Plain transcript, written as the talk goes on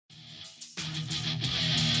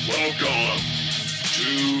Welcome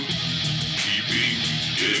to Keeping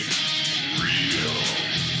It Real.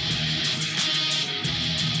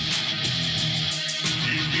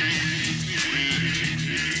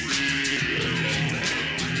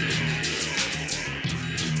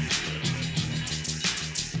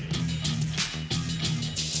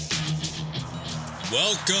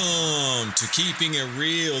 Welcome to Keeping It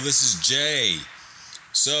Real. This is Jay.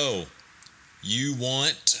 So, you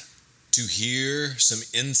want to hear some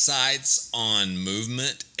insights on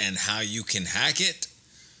movement and how you can hack it?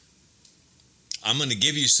 I'm going to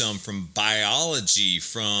give you some from biology,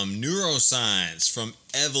 from neuroscience, from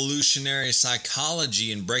evolutionary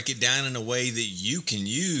psychology, and break it down in a way that you can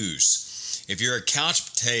use. If you're a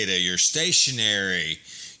couch potato, you're stationary,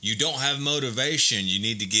 you don't have motivation, you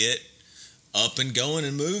need to get up and going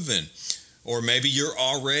and moving. Or maybe you're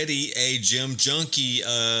already a gym junkie,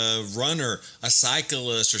 a runner, a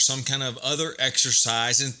cyclist, or some kind of other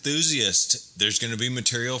exercise enthusiast. There's going to be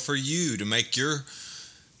material for you to make your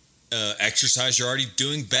exercise you're already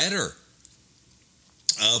doing better.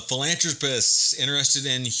 Philanthropists interested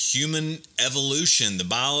in human evolution, the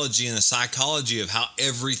biology and the psychology of how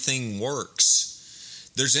everything works.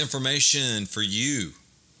 There's information for you.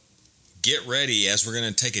 Get ready as we're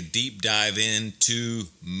going to take a deep dive into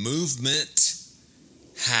movement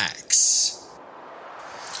hacks.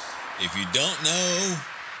 If you don't know,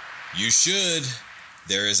 you should.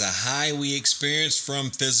 There is a high we experience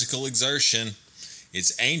from physical exertion.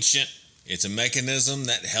 It's ancient. It's a mechanism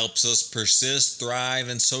that helps us persist, thrive,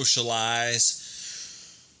 and socialize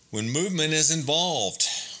when movement is involved.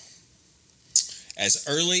 As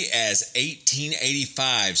early as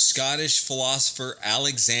 1885, Scottish philosopher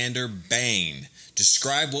Alexander Bain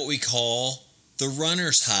described what we call the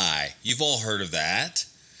runner's high. You've all heard of that.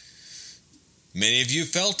 Many of you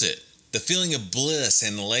felt it. The feeling of bliss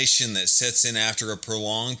and elation that sets in after a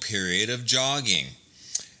prolonged period of jogging.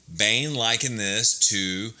 Bain likened this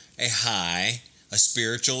to a high, a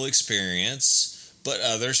spiritual experience, but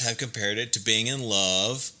others have compared it to being in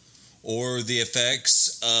love or the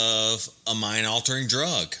effects of a mind-altering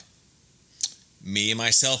drug. Me,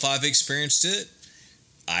 myself, I've experienced it.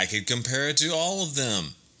 I could compare it to all of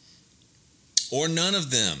them. Or none of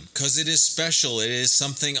them, because it is special. It is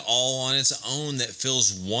something all on its own that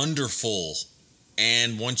feels wonderful.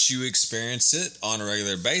 And once you experience it on a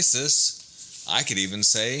regular basis, I could even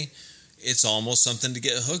say it's almost something to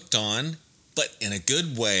get hooked on, but in a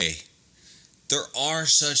good way. There are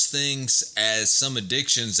such things as some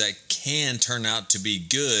addictions that can turn out to be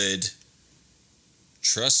good.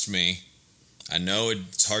 Trust me, I know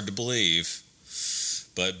it's hard to believe.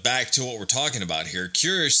 But back to what we're talking about here.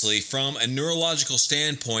 Curiously, from a neurological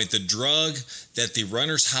standpoint, the drug that the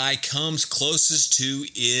runner's high comes closest to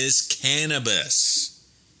is cannabis.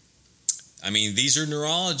 I mean, these are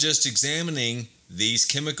neurologists examining these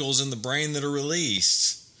chemicals in the brain that are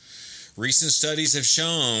released. Recent studies have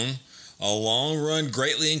shown a long run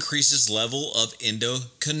greatly increases level of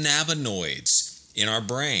endocannabinoids in our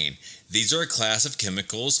brain. These are a class of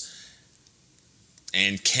chemicals,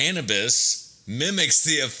 and cannabis mimics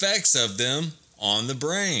the effects of them on the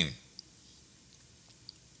brain.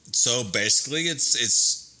 So basically, it's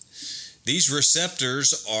these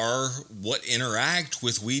receptors are what interact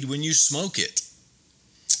with weed when you smoke it.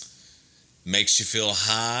 Makes you feel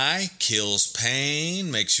high, kills pain,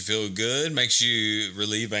 makes you feel good, makes you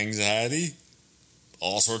relieve anxiety.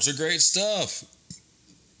 All sorts of great stuff.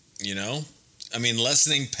 You know? I mean,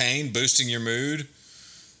 lessening pain, boosting your mood.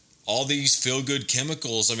 All these feel-good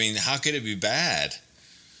chemicals, I mean, how could it be bad?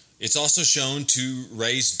 It's also shown to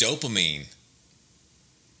raise dopamine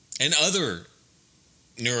and other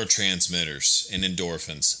neurotransmitters and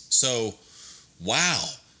endorphins. So,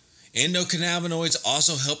 wow. Endocannabinoids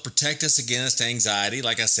also help protect us against anxiety,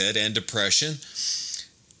 like I said, and depression.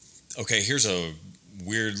 Okay, here's a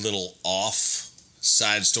weird little off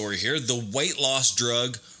side story here. The weight loss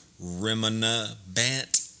drug Rimonabant,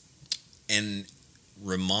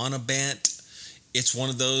 it's one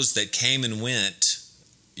of those that came and went.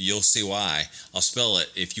 You'll see why. I'll spell it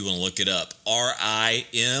if you want to look it up. Rimonabant.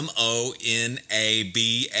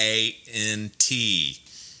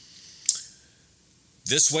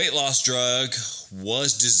 This weight loss drug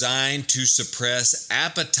was designed to suppress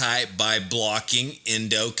appetite by blocking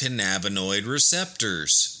endocannabinoid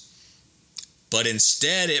receptors. But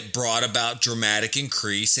instead, it brought about dramatic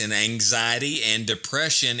increase in anxiety and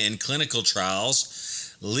depression in clinical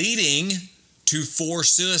trials, leading to 4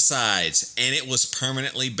 suicides, and it was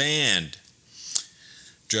permanently banned.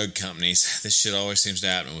 Drug companies, this shit always seems to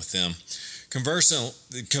happen with them.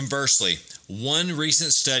 Conversely, One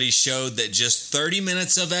recent study showed that just 30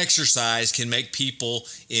 minutes of exercise can make people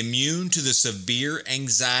immune to the severe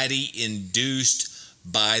anxiety induced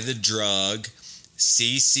by the drug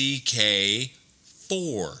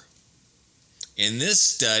CCK4. In this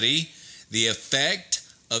study, the effect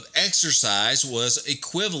of exercise was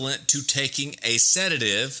equivalent to taking a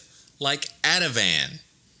sedative like Ativan.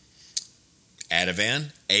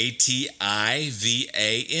 Ativan,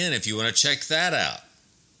 Ativan, if you want to check that out.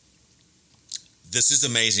 This is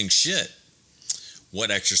amazing shit,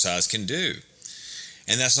 what exercise can do.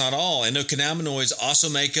 And that's not all. Endocannabinoids also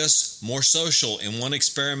make us more social. In one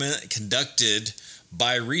experiment conducted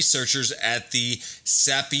by researchers at the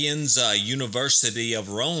Sapienza University of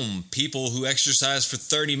Rome, people who exercised for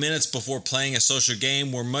 30 minutes before playing a social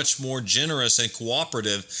game were much more generous and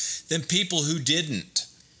cooperative than people who didn't.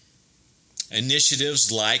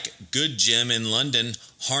 Initiatives like Good Gym in London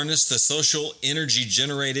harness the social energy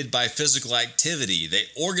generated by physical activity. They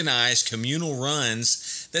organize communal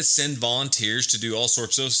runs that send volunteers to do all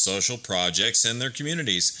sorts of social projects in their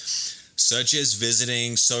communities, such as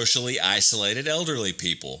visiting socially isolated elderly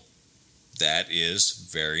people. That is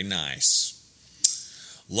very nice.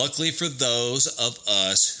 Luckily for those of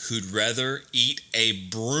us who'd rather eat a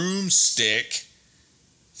broomstick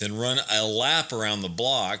than run a lap around the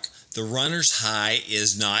block, the runner's high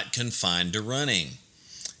is not confined to running.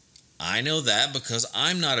 I know that because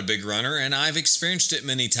I'm not a big runner and I've experienced it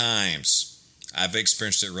many times. I've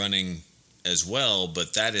experienced it running as well,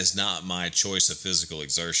 but that is not my choice of physical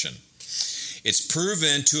exertion. It's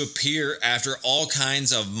proven to appear after all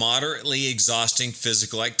kinds of moderately exhausting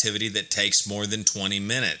physical activity that takes more than 20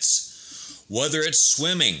 minutes. Whether it's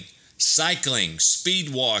swimming, cycling, speed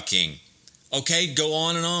walking, okay, go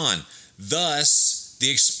on and on. Thus, the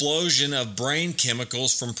explosion of brain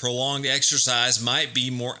chemicals from prolonged exercise might be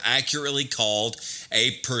more accurately called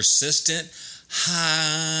a persistent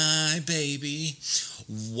high, baby.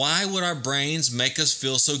 Why would our brains make us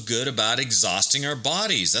feel so good about exhausting our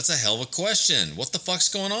bodies? That's a hell of a question. What the fuck's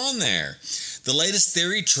going on there? The latest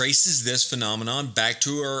theory traces this phenomenon back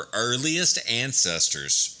to our earliest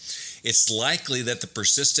ancestors. It's likely that the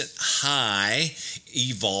persistent high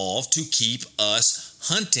evolved to keep us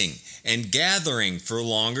hunting and gathering for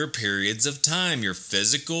longer periods of time. You're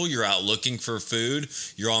physical, you're out looking for food,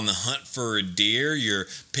 you're on the hunt for a deer, you're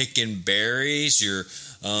picking berries, you're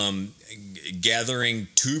gathering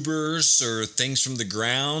tubers or things from the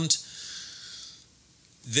ground.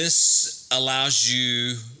 This allows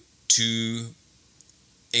you to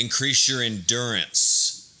increase your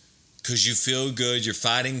endurance because you feel good, you're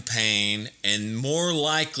fighting pain, and more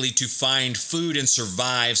likely to find food and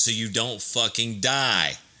survive so you don't fucking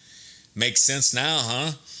die. Makes sense now,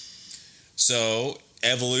 huh? So,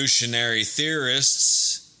 evolutionary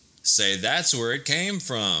theorists say that's where it came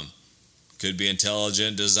from. Could be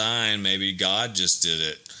intelligent design, maybe God just did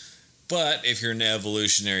it. But if you're an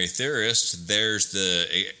evolutionary theorist, there's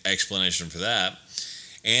the explanation for that.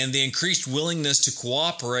 And the increased willingness to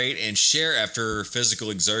cooperate and share after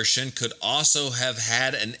physical exertion could also have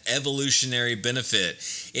had an evolutionary benefit.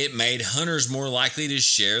 It made hunters more likely to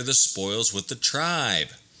share the spoils with the tribe.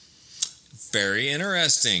 Very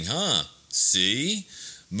interesting, huh? See?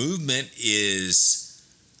 Movement is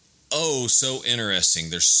so interesting.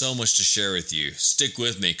 There's so much to share with you. Stick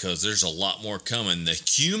with me because there's a lot more coming. The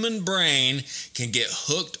human brain can get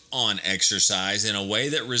hooked on exercise in a way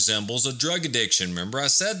that resembles a drug addiction. Remember I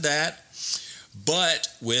said that? But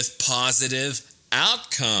with positive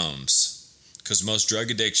outcomes. Because most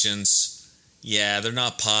drug addictions, they're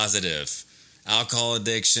not positive. Alcohol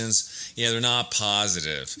addictions, they're not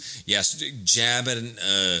positive. Yes, jabbing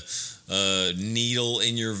a needle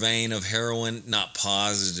in your vein of heroin, not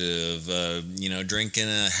positive. Drinking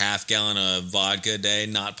a half gallon of vodka a day,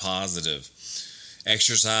 not positive.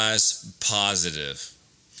 Exercise, positive.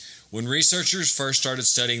 When researchers first started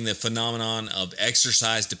studying the phenomenon of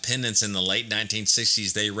exercise dependence in the late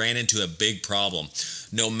 1960s, they ran into a big problem.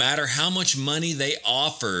 No matter how much money they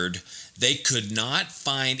offered, they could not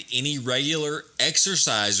find any regular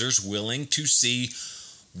exercisers willing to see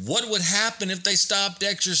what would happen if they stopped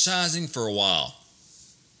exercising for a while.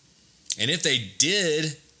 And if they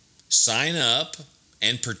did sign up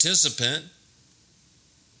and participate,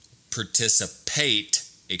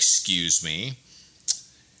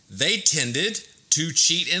 they tended to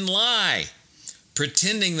cheat and lie,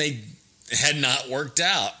 pretending they had not worked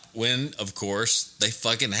out when, of course, they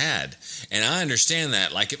fucking had. And I understand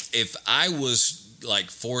that. Like, if I was,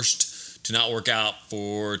 forced to not work out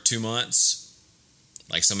for 2 months,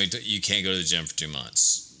 like you can't go to the gym for 2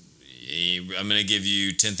 months. I'm going to give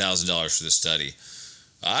you $10,000 for this study.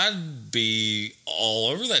 I'd be all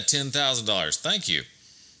over that $10,000. Thank you.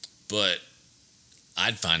 But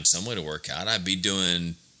I'd find some way to work out. I'd be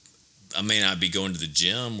going to the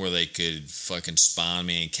gym where they could fucking spy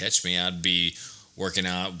me and catch me. I'd be working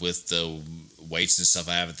out with the weights and stuff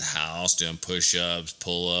I have at the house, doing push-ups,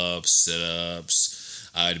 pull-ups, sit-ups.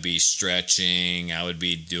 I would be stretching. I would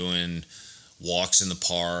be doing walks in the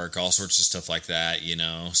park, all sorts of stuff like that, you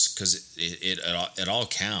know, because it all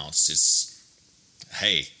counts.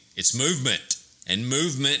 It's movement, and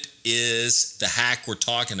movement is the hack we're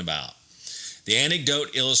talking about. The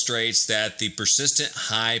anecdote illustrates that the persistent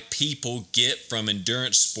high people get from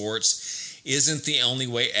endurance sports isn't the only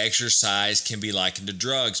way exercise can be likened to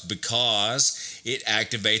drugs, because it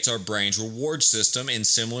activates our brain's reward system in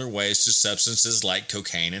similar ways to substances like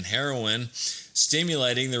cocaine and heroin,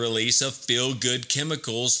 stimulating the release of feel-good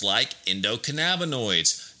chemicals like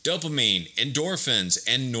endocannabinoids, dopamine, endorphins,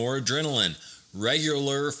 and noradrenaline.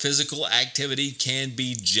 Regular physical activity can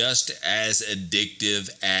be just as addictive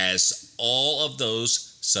as all of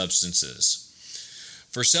those substances.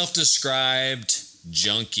 For self-described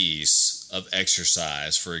junkies of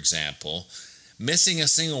exercise, for example, missing a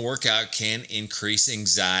single workout can increase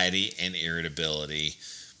anxiety and irritability.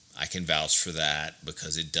 I can vouch for that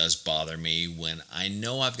because it does bother me when I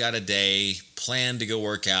know I've got a day planned to go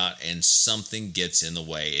work out and something gets in the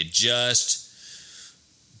way. It just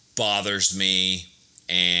bothers me,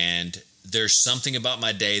 and there's something about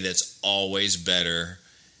my day that's always better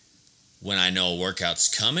when I know a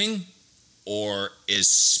workout's coming, or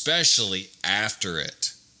especially after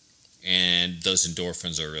it and those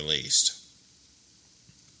endorphins are released.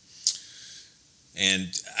 And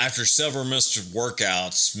after several missed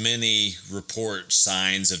workouts, many report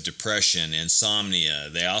signs of depression, insomnia.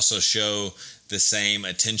 They also show the same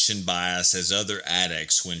attention bias as other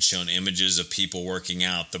addicts when shown images of people working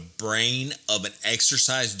out. The brain of an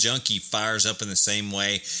exercise junkie fires up in the same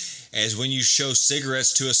way as when you show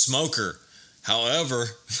cigarettes to a smoker. However,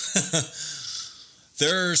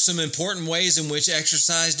 there are some important ways in which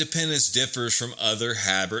exercise dependence differs from other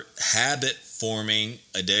habit-forming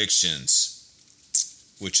addictions,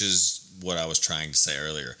 which is what I was trying to say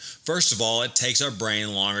earlier. First of all, it takes our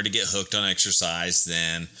brain longer to get hooked on exercise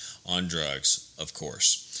than on drugs, of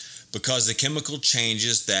course, because the chemical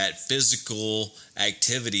changes that physical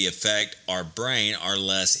activity affect our brain are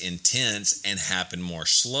less intense and happen more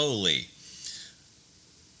slowly.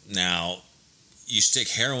 Now, you stick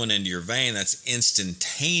heroin into your vein, that's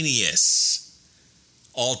instantaneous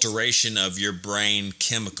alteration of your brain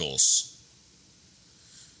chemicals.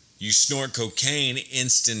 You snort cocaine,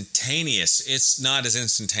 instantaneous. It's not as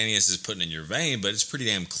instantaneous as putting it in your vein, but it's pretty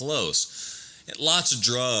damn close. Lots of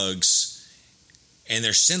drugs, and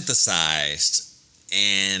they're synthesized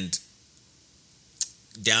and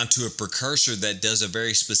down to a precursor that does a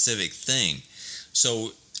very specific thing.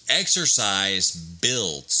 So exercise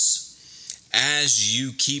builds. As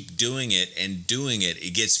you keep doing it,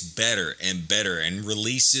 it gets better and better and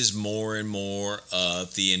releases more and more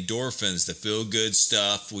of the endorphins, the feel-good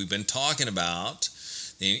stuff we've been talking about,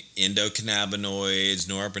 the endocannabinoids,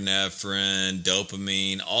 norepinephrine,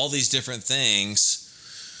 dopamine, all these different things.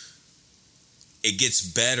 It gets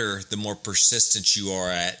better the more persistent you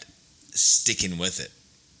are at sticking with it.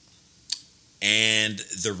 And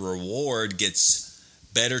the reward gets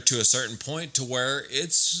better to a certain point to where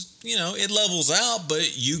it's, it levels out,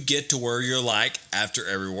 but you get to where you're like, after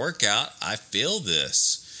every workout, I feel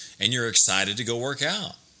this, and you're excited to go work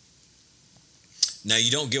out. Now,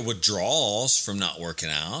 you don't get withdrawals from not working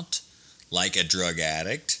out like a drug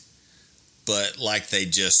addict, but like they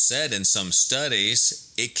just said in some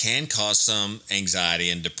studies, it can cause some anxiety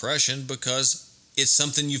and depression because it's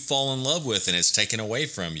something you fall in love with and it's taken away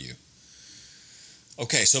from you.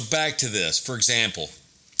 Okay, so back to this. For example,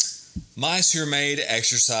 mice who are made to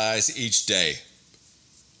exercise each day.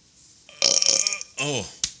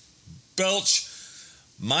 Belch.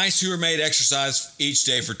 Mice who are made exercise each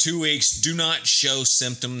day for 2 weeks do not show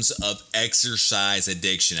symptoms of exercise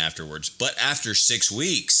addiction afterwards. But after 6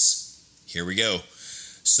 weeks, here we go,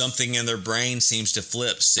 something in their brain seems to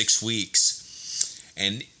flip. 6 weeks.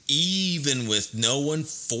 And even with no one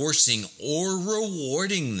forcing or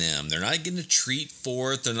rewarding them, they're not getting a treat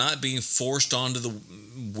for it, they're not being forced onto the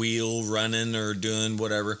wheel running or doing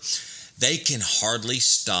whatever, they can hardly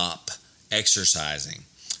stop exercising.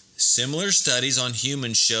 Similar studies on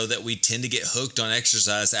humans show that we tend to get hooked on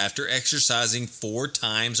exercise after exercising 4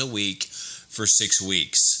 times a week for 6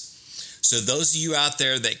 weeks. So those of you out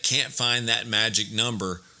there that can't find that magic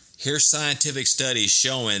number, here's scientific studies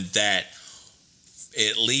showing that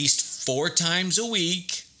at least 4 times a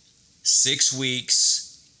week, 6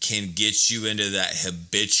 weeks can get you into that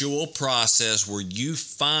habitual process where you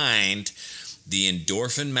find the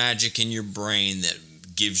endorphin magic in your brain that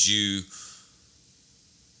gives you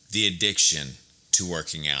the addiction to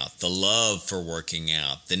working out, the love for working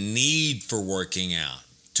out, the need for working out,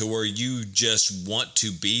 to where you just want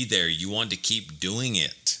to be there. You want to keep doing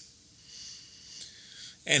it.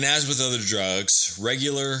 And as with other drugs,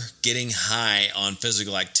 regular getting high on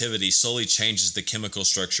physical activity slowly changes the chemical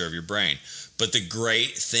structure of your brain. But the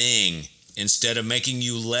great thing, instead of making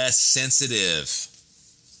you less sensitive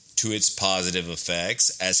to its positive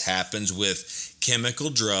effects, as happens with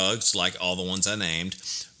chemical drugs like all the ones I named,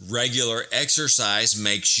 regular exercise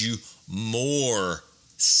makes you more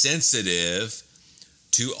sensitive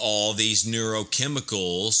to all these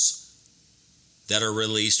neurochemicals that are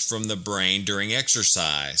released from the brain during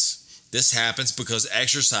exercise. This happens because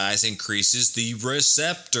exercise increases the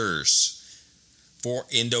receptors for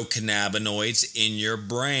endocannabinoids in your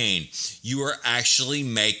brain. You are actually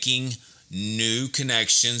making new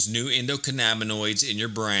connections, new endocannabinoids in your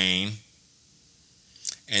brain,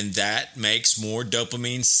 and that makes more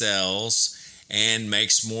dopamine cells and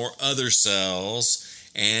makes more other cells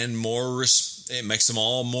and it makes them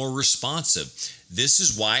all more responsive. This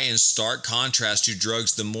is why, in stark contrast to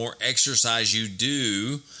drugs, the more exercise you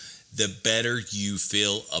do, the better you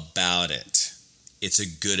feel about it. It's a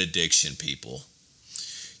good addiction, people.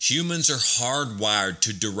 Humans are hardwired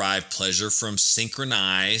to derive pleasure from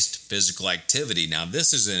synchronized physical activity. Now,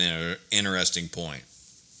 this is an interesting point.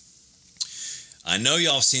 I know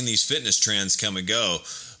y'all have seen these fitness trends come and go,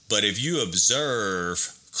 but if you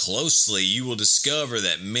observe closely, you will discover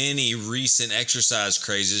that many recent exercise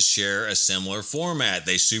crazes share a similar format.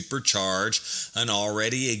 They supercharge an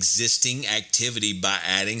already existing activity by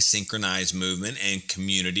adding synchronized movement and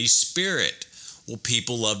community spirit. Well,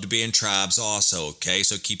 people love to be in tribes also, okay?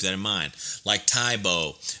 So keep that in mind. Like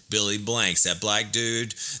Tybo, Billy Blanks, that black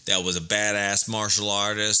dude that was a badass martial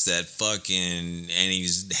artist that and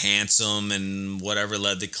he's handsome and whatever,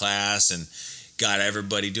 led the class and got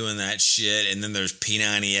everybody doing that shit. And then there's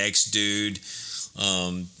P90X dude.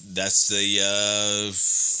 That's the,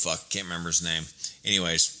 can't remember his name.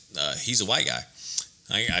 Anyways, he's a white guy.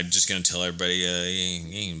 I'm just going to tell everybody,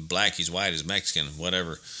 he ain't black, he's white, he's Mexican,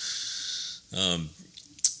 whatever.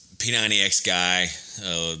 P90X guy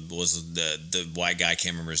was the white guy, I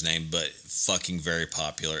can't remember his name, but fucking very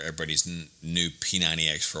popular. Everybody's knew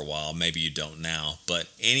P90X for a while. Maybe you don't now. But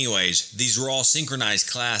anyways, these were all synchronized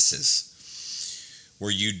classes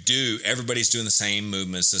where everybody's doing the same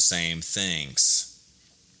movements, the same things.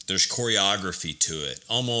 There's choreography to it,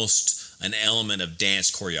 almost an element of dance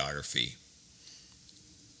choreography.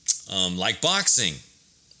 Like boxing.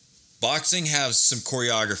 Boxing has some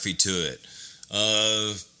choreography to it.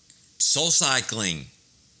 Soul cycling,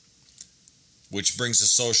 which brings a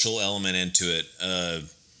social element into it,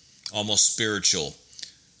 almost spiritual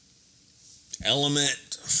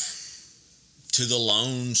element to the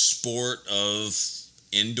lone sport of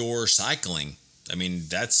indoor cycling. I mean,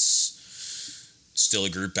 that's still a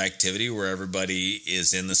group activity where everybody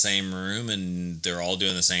is in the same room and they're all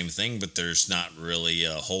doing the same thing, but there's not really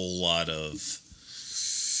a whole lot of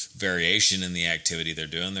variation in the activity they're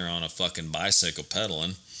doing. They're on a fucking bicycle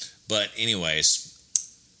pedaling. But anyways,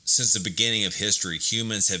 since the beginning of history,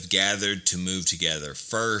 humans have gathered to move together.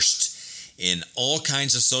 First, in all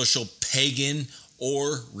kinds of social, pagan,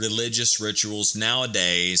 or religious rituals.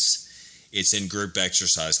 Nowadays, it's in group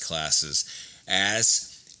exercise classes. As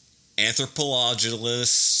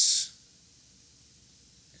anthropologists,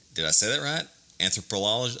 did I say that right?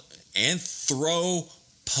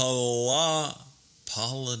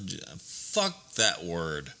 Fuck that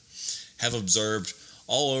word. Have observed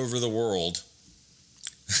all over the world,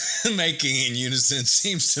 making in unison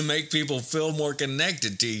seems to make people feel more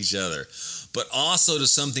connected to each other, but also to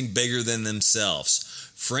something bigger than themselves.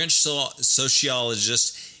 French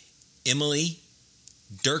sociologist Emily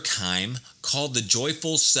Durkheim called the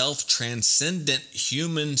joyful self-transcendent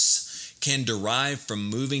humans can derive from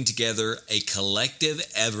moving together a collective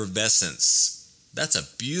effervescence. That's a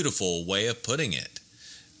beautiful way of putting it.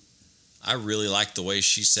 I really like the way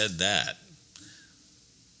she said that.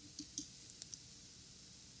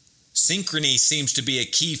 Synchrony seems to be a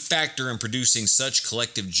key factor in producing such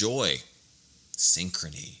collective joy.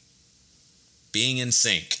 Synchrony. Being in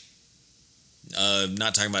sync.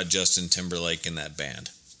 Not talking about Justin Timberlake and that band.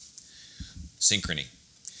 Synchrony.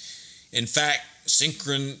 In fact,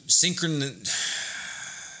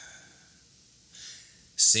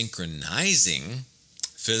 synchronizing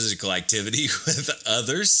physical activity with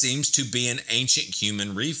others seems to be an ancient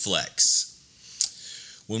human reflex.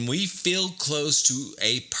 When we feel close to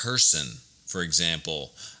a person, For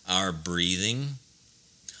example, our breathing,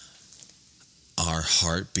 our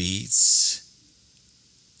heartbeats,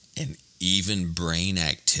 and even brain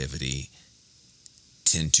activity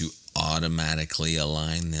tend to automatically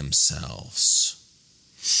align themselves.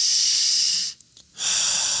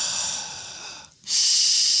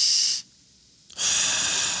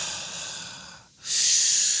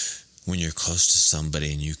 When you're close to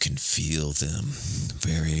somebody and you can feel them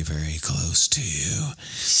very, very close to you,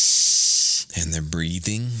 and they're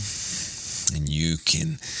breathing, and you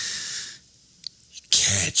can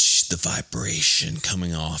catch the vibration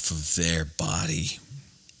coming off of their body.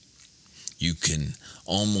 You can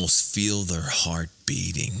almost feel their heart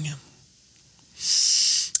beating,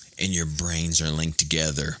 and your brains are linked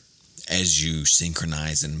together as you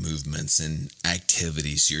synchronize in movements and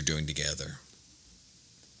activities you're doing together.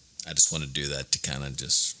 I just want to do that to kind of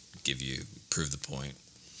just prove the point.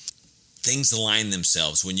 Things align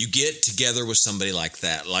themselves. When you get together with somebody like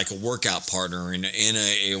that, like a workout partner in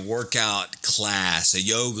a workout class, a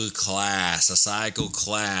yoga class, a cycle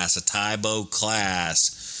class, a Taibo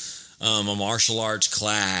class, a martial arts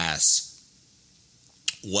class,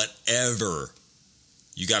 whatever,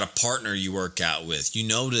 you got a partner you work out with, you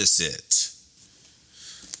notice it.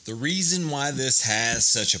 The reason why this has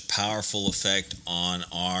such a powerful effect on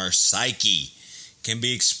our psyche can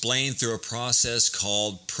be explained through a process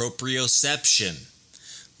called proprioception,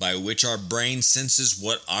 by which our brain senses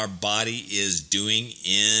what our body is doing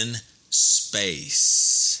in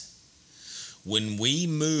space. When we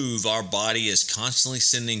move, our body is constantly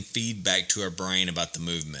sending feedback to our brain about the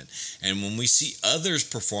movement. And when we see others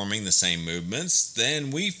performing the same movements, then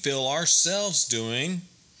we feel ourselves doing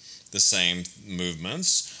the same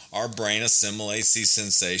movements. Our brain assimilates these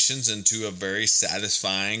sensations into a very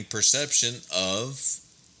satisfying perception of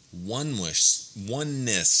oneness,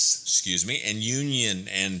 and union.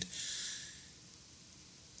 And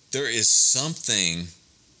there is something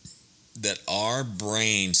that our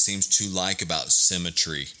brain seems to like about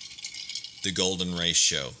symmetry, the golden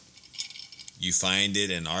ratio. You find it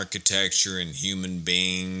in architecture, in human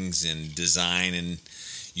beings, in design, and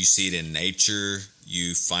you see it in nature.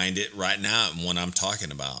 You find it right now in what I'm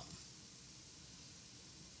talking about.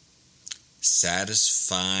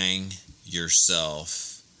 Satisfying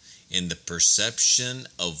yourself in the perception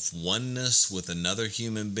of oneness with another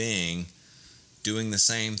human being doing the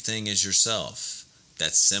same thing as yourself.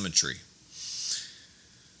 That's symmetry.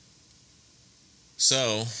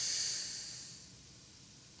 So,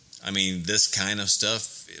 this kind of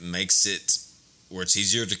stuff, it makes it where it's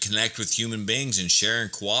easier to connect with human beings and share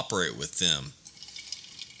and cooperate with them.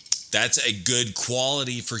 That's a good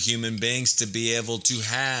quality for human beings to be able to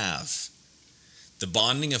have. The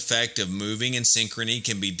bonding effect of moving in synchrony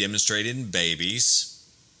can be demonstrated in babies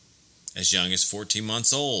as young as 14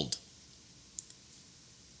 months old.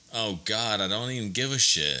 Oh God, I don't even give a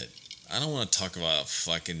shit. I don't want to talk about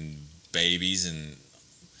fucking babies and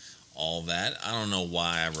all that. I don't know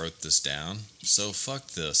why I wrote this down. So fuck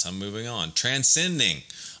this. I'm moving on. Transcending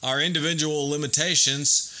our individual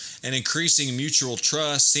limitations and increasing mutual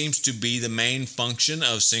trust seems to be the main function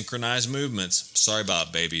of synchronized movements. Sorry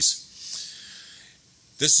about babies.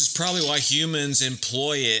 This is probably why humans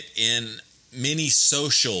employ it in many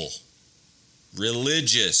social,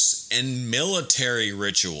 religious, and military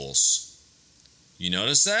rituals. You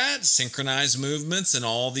notice that? Synchronized movements and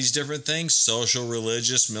all these different things. Social,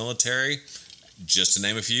 religious, military, just to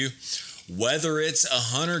name a few. Whether it's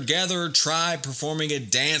a hunter-gatherer tribe performing a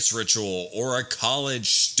dance ritual or a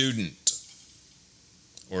college student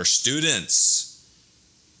or students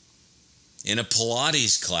in a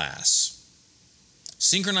Pilates class.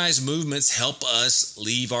 Synchronized movements help us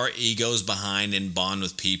leave our egos behind and bond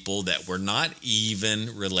with people that we're not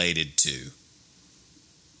even related to.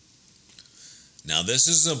 Now, this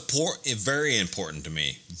is very important to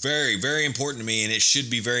me. Very, very important to me, and it should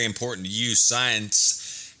be very important to you.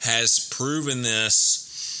 Science has proven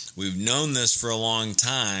this. We've known this for a long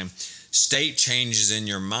time. State changes in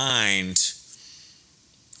your mind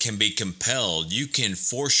can be compelled. You can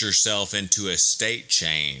force yourself into a state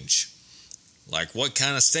change. Like, what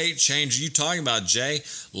kind of state change are you talking about, Jay?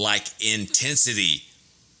 Like intensity,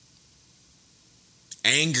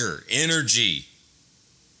 anger, energy,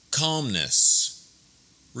 calmness,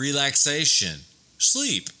 relaxation,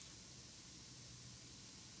 sleep.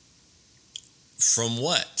 From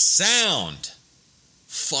what? Sound.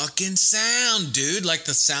 Fucking sound, dude. Like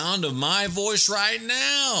the sound of my voice right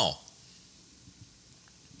now.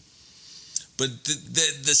 But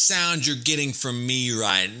the sound you're getting from me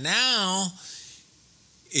right now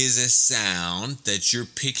is a sound that you're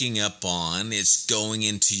picking up on. It's going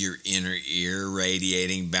into your inner ear,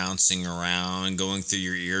 radiating, bouncing around, going through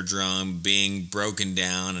your eardrum, being broken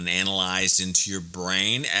down and analyzed into your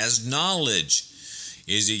brain as knowledge.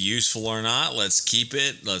 Is it useful or not? Let's keep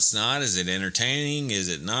it. Let's not. Is it entertaining? Is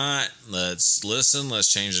it not? Let's listen.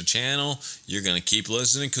 Let's change the channel. You're going to keep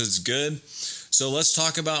listening because it's good. So let's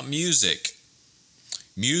talk about music.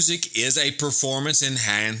 Music is a performance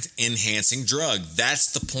enhancing drug.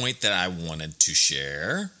 That's the point that I wanted to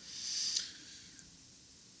share.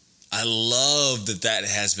 I love that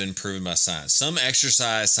has been proven by science. Some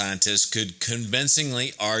exercise scientists could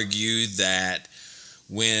convincingly argue that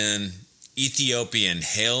when Ethiopian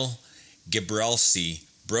Haile Gebrselassie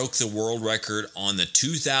broke the world record on the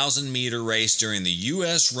 2,000 meter race during the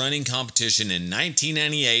U.S. running competition in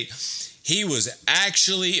 1998, he was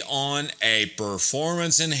actually on a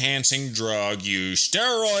performance-enhancing drug, you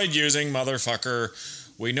steroid-using motherfucker.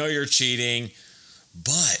 We know you're cheating.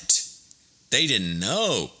 But they didn't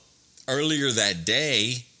know. Earlier that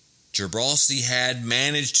day, Gebrselassie had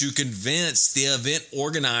managed to convince the event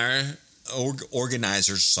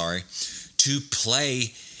organizers to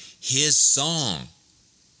play his song,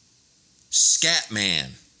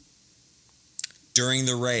 Scatman, during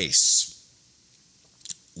the race.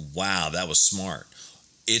 Wow, that was smart.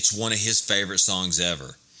 It's one of his favorite songs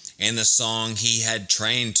ever, and the song he had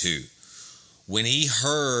trained to. When he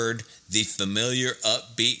heard the familiar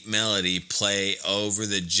upbeat melody play over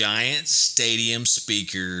the giant stadium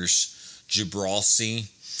speakers, Gebrselassie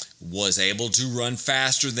was able to run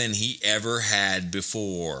faster than he ever had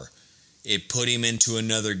before. It put him into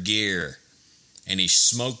another gear, and he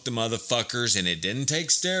smoked the motherfuckers, and it didn't take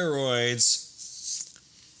steroids.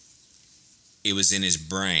 It was in his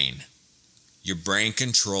brain. Your brain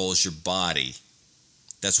controls your body.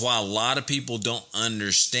 That's why a lot of people don't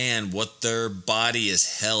understand what their body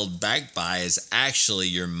is held back by is actually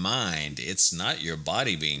your mind. It's not your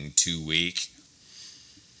body being too weak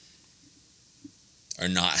or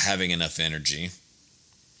not having enough energy.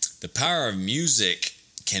 The power of music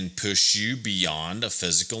can push you beyond a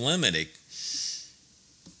physical limit.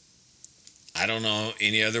 I don't know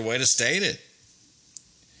any other way to state it.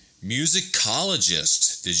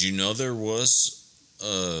 Musicologists. Did you know there was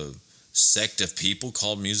a sect of people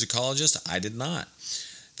called musicologists? I did not.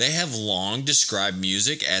 They have long described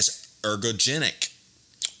music as ergogenic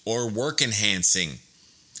or work enhancing.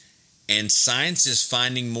 And science is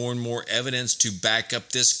finding more and more evidence to back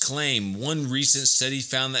up this claim. One recent study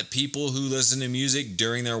found that people who listen to music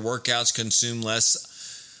during their workouts consume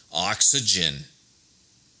less oxygen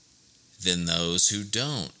than those who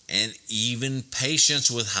don't. And even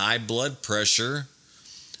patients with high blood pressure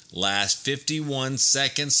last 51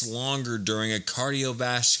 seconds longer during a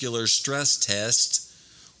cardiovascular stress test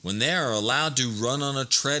when they are allowed to run on a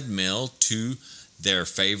treadmill to their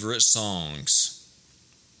favorite songs.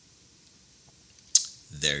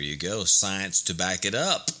 There you go, science to back it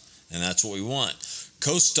up, and that's what we want.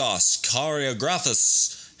 Kostas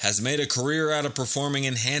Choreographos has made a career out of performing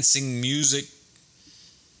enhancing music.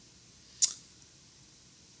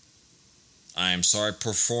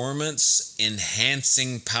 Performance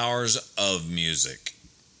enhancing powers of music.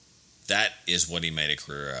 That is what he made a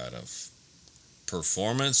career out of.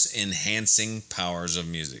 Performance enhancing powers of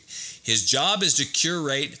music. His job is to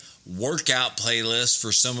curate workout playlists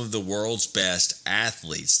for some of the world's best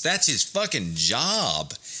athletes. That's his fucking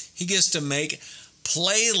job. He gets to make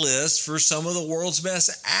playlists for some of the world's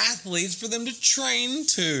best athletes for them to train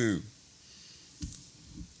to.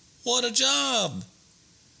 What a job.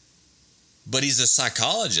 But he's a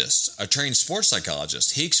psychologist, a trained sports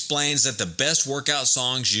psychologist. He explains that the best workout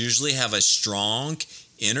songs usually have a strong,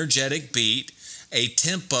 energetic beat, a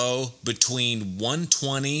tempo between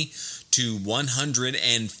 120 to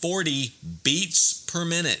 140 beats per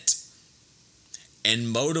minute,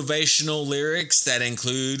 and motivational lyrics that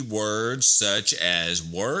include words such as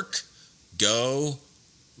work, go,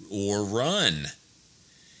 or run.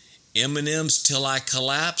 Eminem's Till I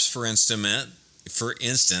Collapse, for instance,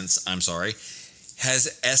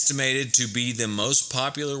 has estimated to be the most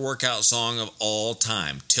popular workout song of all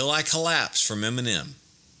time. Till I Collapse from Eminem.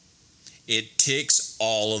 It ticks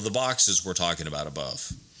all of the boxes we're talking about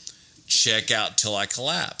above. Check out Till I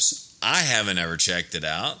Collapse. I haven't ever checked it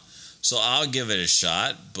out, so I'll give it a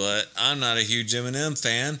shot, but I'm not a huge Eminem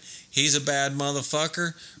fan. He's a bad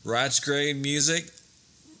motherfucker, writes great music.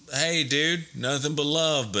 Hey, dude, nothing but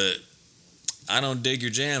love, but I don't dig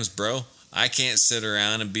your jams, bro. I can't sit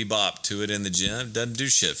around and bebop to it in the gym. It doesn't do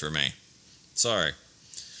shit for me. Sorry.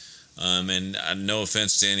 And no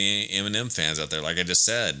offense to any Eminem fans out there. Like I just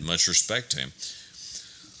said, much respect to him.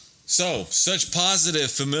 So, such positive,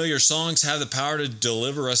 familiar songs have the power to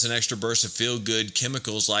deliver us an extra burst of feel-good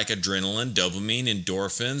chemicals like adrenaline, dopamine,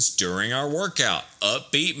 endorphins during our workout.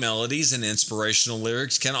 Upbeat melodies and inspirational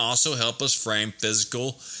lyrics can also help us frame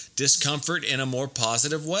physical discomfort in a more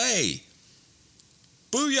positive way.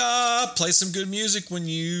 Booyah! Play some good music when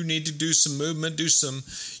you need to do some movement,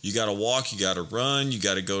 you got to walk, you got to run, you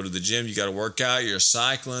got to go to the gym, you got to work out, you're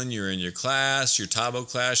cycling, you're in your class, your Taebo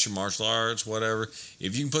class, your martial arts, whatever.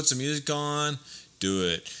 If you can put some music on, do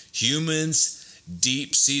it. Humans'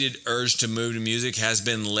 deep-seated urge to move to music has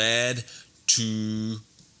been led to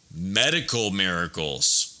medical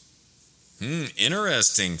miracles.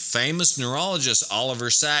 Interesting. Famous neurologist Oliver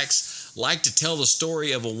Sacks liked to tell the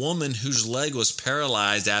story of a woman whose leg was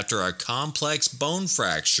paralyzed after a complex bone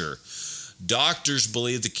fracture. Doctors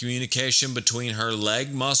believe the communication between her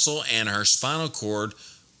leg muscle and her spinal cord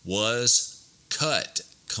was cut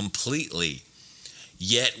completely.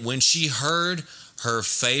 Yet when she heard her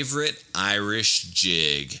favorite Irish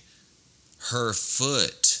jig, her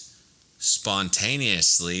foot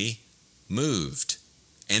spontaneously moved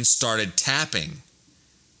and started tapping.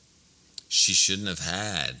 She shouldn't have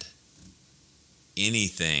had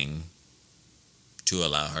anything to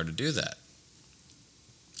allow her to do that.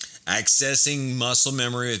 Accessing muscle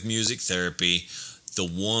memory with music therapy, the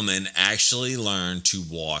woman actually learned to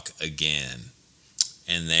walk again.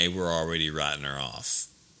 And they were already writing her off.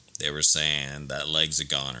 They were saying that leg's a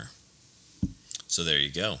goner. So there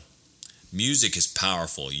you go. Music is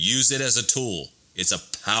powerful. Use it as a tool. It's a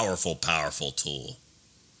powerful, powerful tool.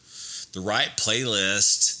 The right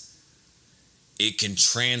playlist, it can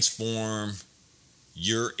transform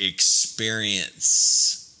your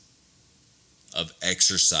experience of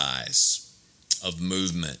exercise, of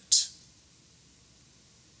movement,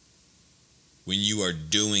 when you are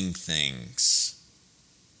doing things.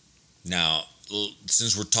 Now,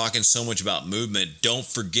 since we're talking so much about movement, don't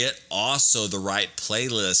forget also the right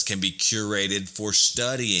playlist can be curated for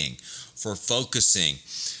studying, for focusing.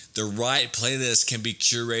 The right playlist can be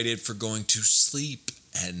curated for going to sleep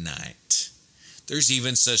at night. There's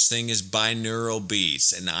even such thing as binaural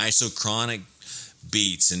beats and isochronic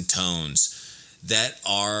beats and tones that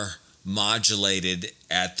are modulated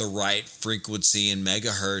at the right frequency in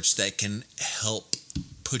megahertz that can help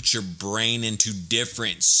put your brain into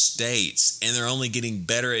different states. And they're only getting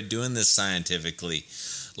better at doing this scientifically.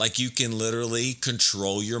 Like you can literally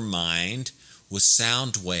control your mind with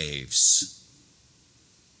sound waves.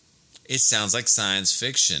 It sounds like science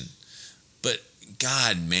fiction. But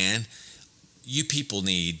God, man, you people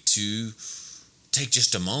need to take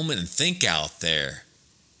just a moment and think out there.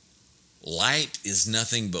 Light is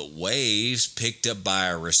nothing but waves picked up by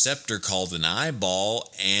a receptor called an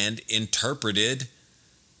eyeball and interpreted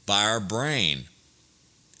by our brain.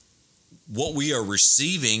 What we are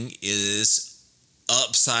receiving is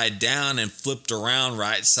upside down and flipped around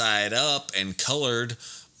right side up and colored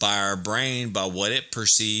by our brain by what it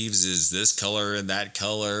perceives is this color and that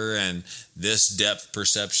color, and this depth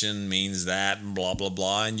perception means that, and blah, blah,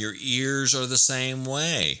 blah. And your ears are the same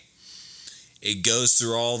way. It goes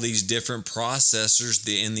through all these different processors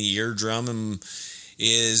in the eardrum and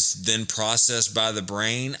is then processed by the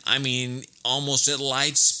brain. I mean, almost at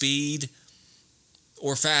light speed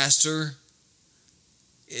or faster.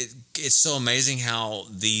 It's so amazing how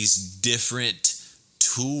these different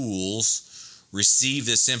tools receive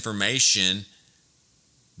this information,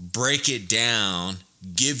 break it down,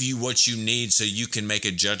 give you what you need so you can make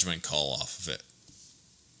a judgment call off of it.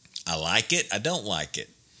 I like it. I don't like it.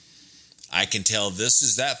 I can tell this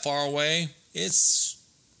is that far away. This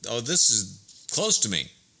is close to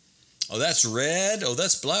me. Oh, that's red. Oh,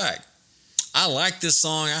 that's black. I like this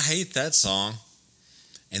song. I hate that song.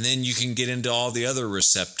 And then you can get into all the other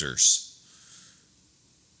receptors.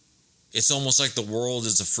 It's almost like the world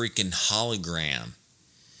is a freaking hologram.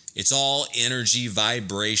 It's all energy,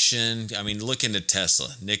 vibration. I mean, look into Tesla,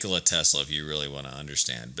 Nikola Tesla, if you really want to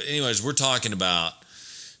understand. But anyways, we're talking about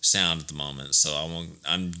sound at the moment, so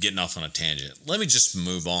I'm getting off on a tangent. Let me just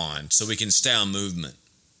move on so we can stay on movement.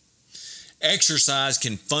 Exercise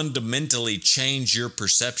can fundamentally change your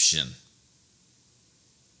perception.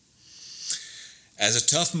 As a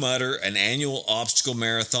Tough Mudder, an annual obstacle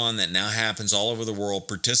marathon that now happens all over the world,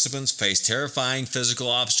 participants face terrifying physical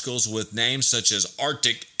obstacles with names such as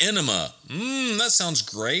Arctic Enema. That sounds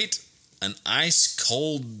great. An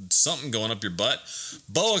ice-cold something going up your butt.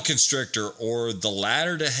 Boa constrictor, or the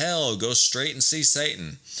ladder to hell. Go straight and see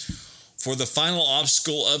Satan. For the final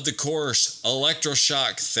obstacle of the course,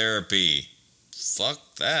 electroshock therapy.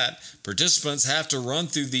 Fuck that. Participants have to run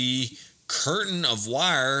through the curtain of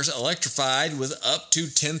wires electrified with up to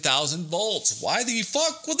 10,000 volts. Why the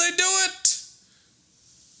fuck would they do it?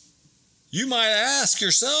 You might ask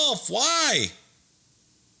yourself, why?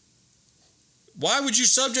 Why would you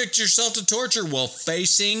subject yourself to torture? Well,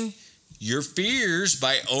 facing your fears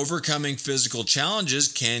by overcoming physical challenges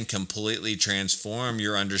can completely transform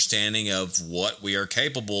your understanding of what we are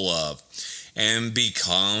capable of and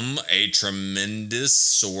become a tremendous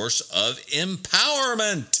source of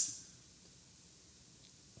empowerment.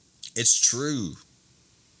 It's true.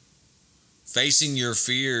 Facing your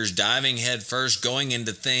fears, diving headfirst, going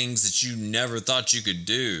into things that you never thought you could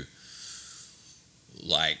do,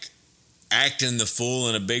 like acting the fool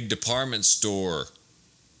in a big department store,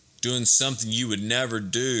 doing something you would never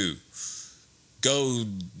do. Go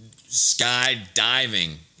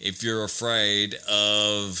skydiving if you're afraid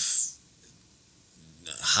of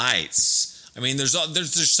heights. I mean, there's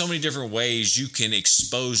so many different ways you can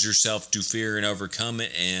expose yourself to fear and overcome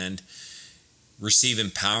it and receive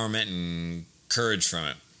empowerment and courage from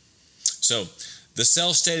it. So, the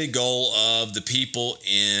self-stated goal of the people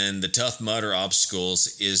in the Tough Mudder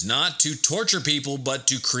obstacles is not to torture people, but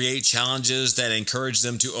to create challenges that encourage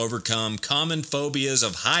them to overcome common phobias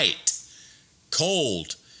of height,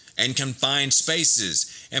 cold, and confined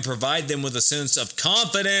spaces, and provide them with a sense of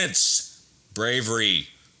confidence, bravery,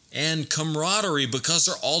 and camaraderie because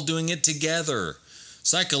they're all doing it together.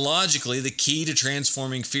 Psychologically, the key to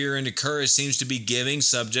transforming fear into courage seems to be giving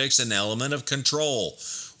subjects an element of control.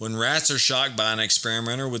 When rats are shocked by an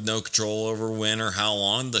experimenter with no control over when or how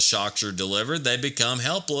long the shocks are delivered, they become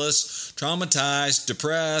helpless, traumatized,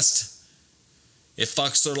 depressed. It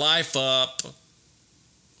fucks their life up.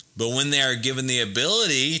 But when they are given the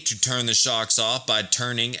ability to turn the shocks off by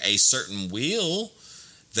turning a certain wheel,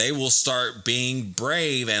 they will start being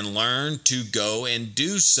brave and learn to go and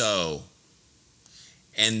do so.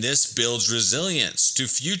 And this builds resilience to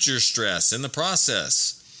future stress in the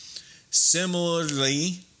process.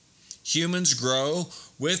 Similarly, humans grow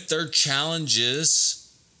with their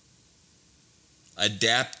challenges.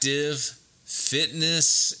 Adaptive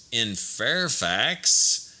Fitness in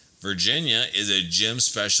Fairfax, Virginia, is a gym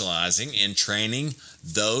specializing in training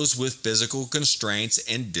those with physical constraints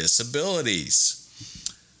and disabilities.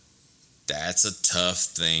 That's a tough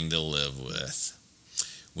thing to live with.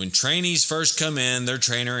 When trainees first come in, their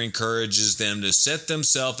trainer encourages them to set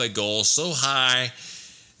themselves a goal so high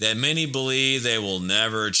that many believe they will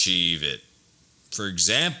never achieve it. For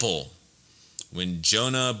example, when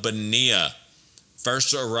Jonah Bonilla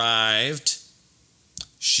first arrived,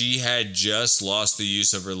 she had just lost the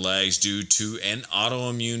use of her legs due to an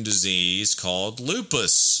autoimmune disease called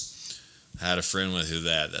lupus. I had a friend with who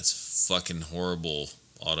that's fucking horrible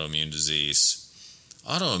autoimmune disease.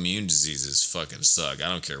 Autoimmune diseases fucking suck. I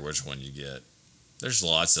don't care which one you get. There's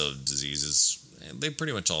lots of diseases, and they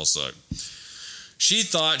pretty much all suck. She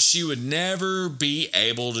thought she would never be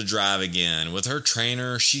able to drive again. With her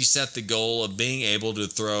trainer, she set the goal of being able to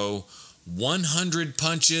throw 100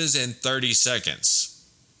 punches in 30 seconds.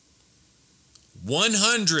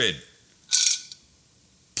 100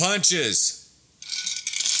 punches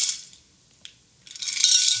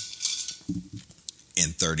in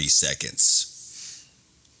 30 seconds.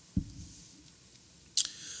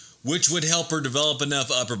 Which would help her develop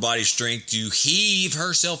enough upper body strength to heave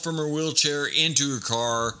herself from her wheelchair into her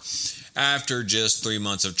car after just 3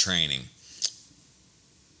 months of training.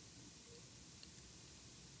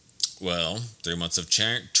 Well, 3 months of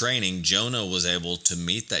training, Jonah was able to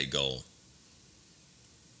meet that goal.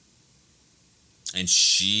 And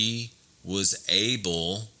she was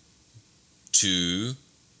able to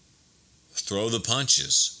throw the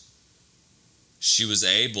punches. She was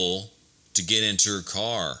able to get into her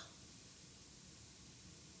car.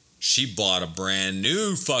 She bought a brand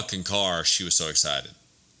new fucking car. She was so excited.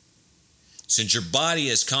 Since your body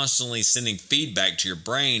is constantly sending feedback to your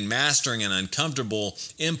brain, mastering an uncomfortable,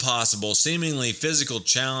 impossible, seemingly physical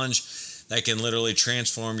challenge that can literally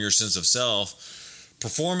transform your sense of self,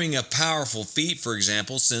 performing a powerful feat, for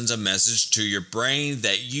example, sends a message to your brain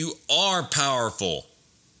that you are powerful.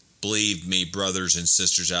 Believe me, brothers and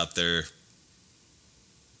sisters out there,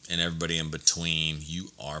 and everybody in between, you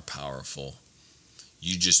are powerful.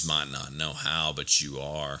 You just might not know how, but you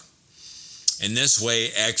are. In this way,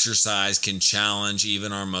 exercise can challenge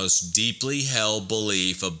even our most deeply held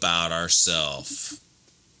belief about ourselves.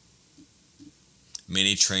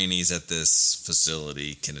 Many trainees at this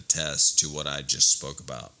facility can attest to what I just spoke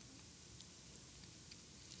about.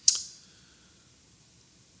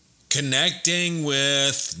 Connecting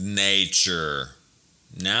with nature.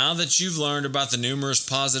 Now that you've learned about the numerous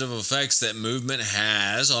positive effects that movement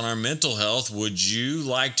has on our mental health, would you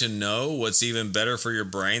like to know what's even better for your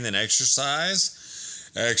brain than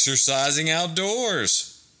exercise? Exercising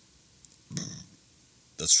outdoors.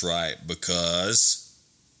 That's right, because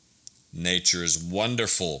nature is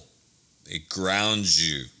wonderful. It grounds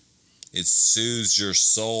you. It soothes your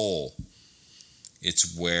soul.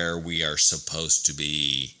 It's where we are supposed to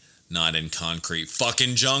be, not in concrete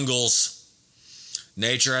fucking jungles.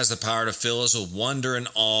 Nature has the power to fill us with wonder and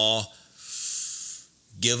awe,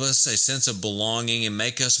 give us a sense of belonging, and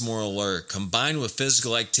make us more alert. Combined with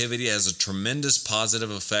physical activity, it has a tremendous positive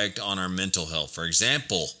effect on our mental health. For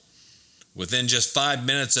example, within just 5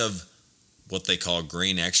 minutes of what they call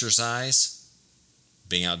green exercise,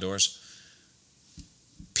 being outdoors,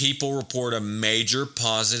 people report a major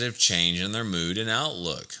positive change in their mood and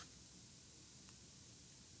outlook.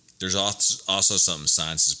 There's also something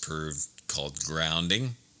science has proved called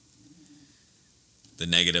grounding. The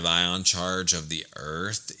negative ion charge of the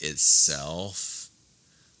earth itself,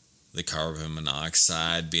 the carbon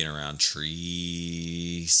monoxide being around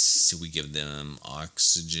trees, we give them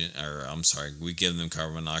we give them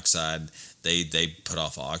carbon monoxide. They put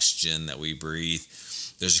off oxygen that we breathe.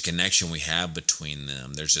 There's a connection we have between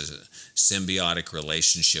them. There's a symbiotic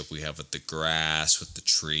relationship we have with the grass, with the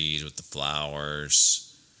trees, with the flowers.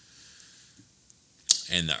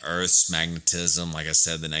 And the earth's magnetism, like I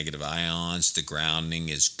said, the negative ions, the grounding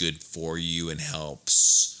is good for you and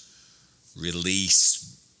helps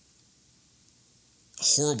release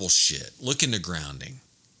horrible shit. Look into grounding.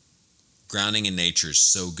 Grounding in nature is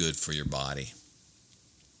so good for your body.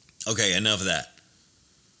 Okay, enough of that.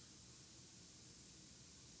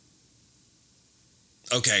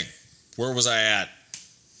 Okay, where was I at?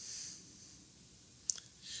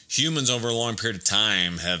 Humans over a long period of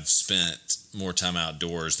time have spent more time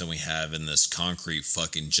outdoors than we have in this concrete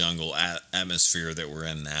fucking jungle atmosphere that we're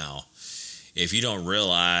in now. If you don't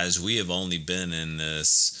realize, we have only been in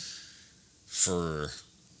this for,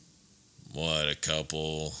 a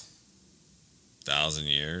couple 1,000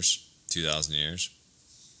 years? 2,000 years?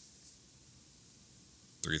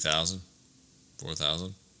 3,000?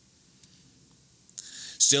 4,000?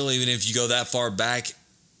 Still, even if you go that far back,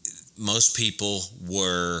 most people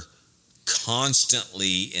were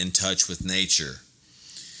constantly in touch with nature.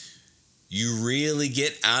 You really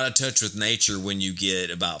get out of touch with nature when you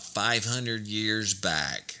get about 500 years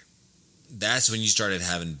back. That's when you started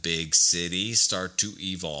having big cities start to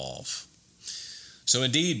evolve. So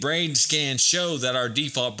indeed, brain scans show that our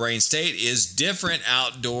default brain state is different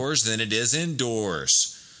outdoors than it is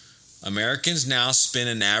indoors. Americans now spend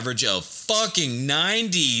an average of fucking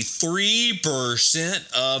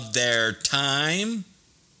 93% of their time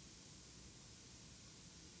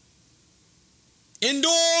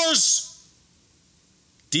indoors.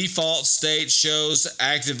 Default state shows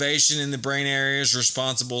activation in the brain areas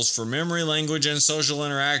responsible for memory, language, and social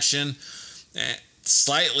interaction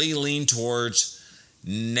slightly lean towards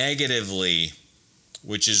negatively,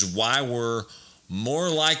 which is why we're more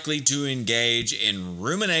likely to engage in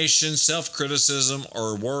rumination, self-criticism,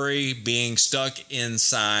 or worry, being stuck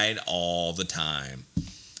inside all the time.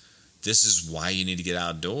 This is why you need to get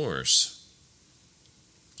outdoors.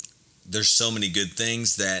 There's so many good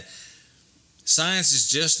things that science is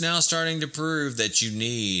just now starting to prove that you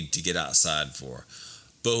need to get outside for.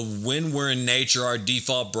 But when we're in nature, our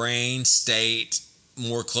default brain state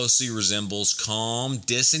more closely resembles calm,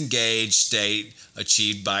 disengaged state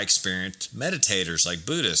achieved by experienced meditators like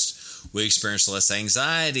Buddhists. We experience less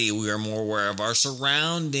anxiety, we are more aware of our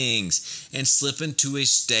surroundings, and slip into a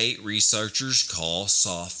state researchers call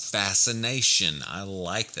soft fascination. I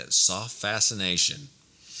like that, soft fascination.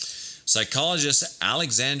 Psychologist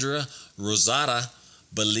Alexandra Rosada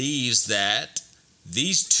believes that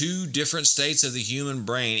these two different states of the human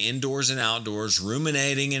brain, indoors and outdoors,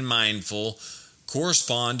 ruminating and mindful,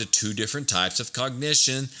 correspond to two different types of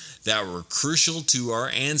cognition that were crucial to our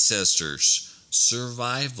ancestors'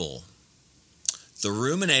 survival. The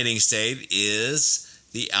ruminating state is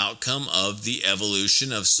the outcome of the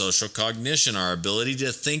evolution of social cognition, our ability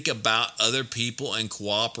to think about other people and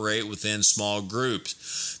cooperate within small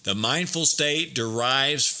groups. The mindful state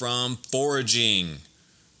derives from foraging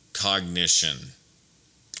cognition,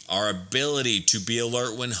 our ability to be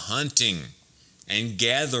alert when hunting and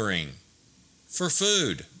gathering for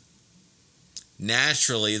food.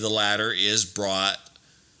 Naturally, the latter is brought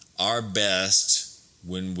our best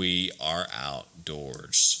when we are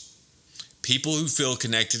outdoors. People who feel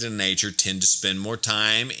connected to nature tend to spend more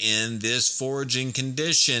time in this foraging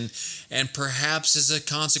condition and perhaps as a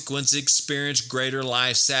consequence experience greater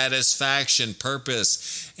life satisfaction,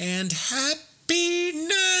 purpose, and happiness.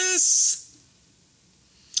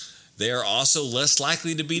 they are also less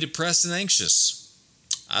likely to be depressed and anxious.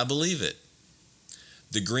 I believe it.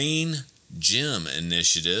 The Green Gym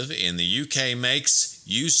Initiative in the UK makes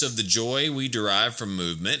use of the joy we derive from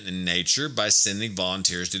movement and nature by sending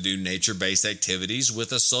volunteers to do nature-based activities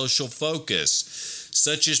with a social focus,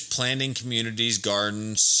 such as planting communities,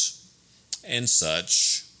 gardens, and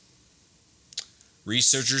such.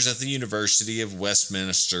 Researchers at the University of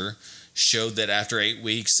Westminster showed that after 8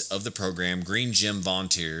 weeks of the program, Green Gym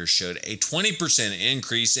volunteers showed a 20%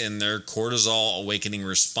 increase in their cortisol awakening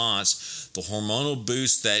response, the hormonal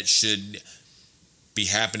boost that should be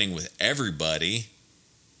happening with everybody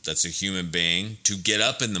that's a human being to get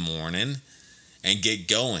up in the morning and get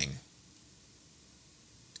going.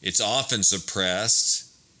 It's often suppressed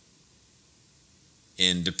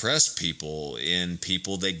in depressed people, in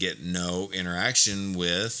people that get no interaction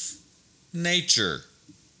with nature.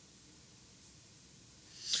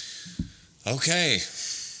 Okay,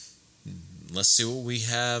 let's see what we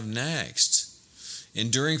have next.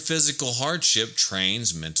 Enduring physical hardship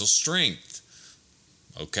trains mental strength.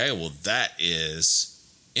 Okay, well, that is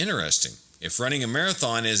interesting. If running a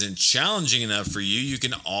marathon isn't challenging enough for you, you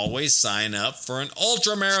can always sign up for an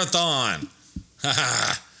ultra marathon.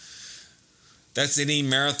 That's any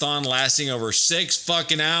marathon lasting over 6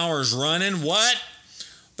 fucking hours running. What?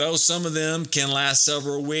 Though some of them can last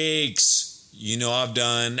several weeks. You know, I've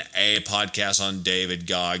done a podcast on David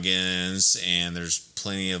Goggins, and there's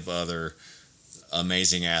plenty of other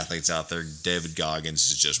amazing athletes out there. David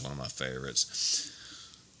Goggins is just one of my favorites.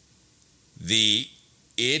 The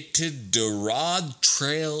Iditarod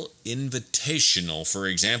Trail Invitational, for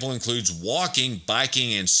example, includes walking,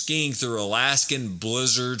 biking, and skiing through Alaskan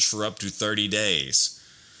blizzards for up to 30 days.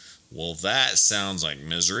 Well, that sounds like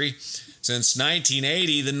misery. Since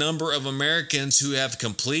 1980, the number of Americans who have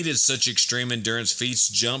completed such extreme endurance feats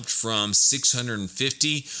jumped from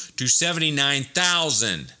 650 to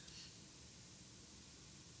 79,000.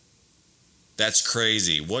 That's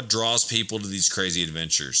crazy. What draws people to these crazy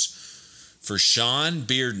adventures? For Sean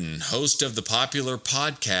Bearden, host of the popular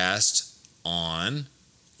podcast on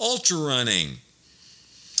ultra running,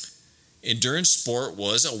 endurance sport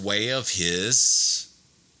was a way of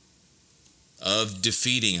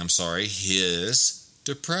defeating his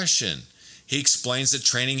depression. He explains that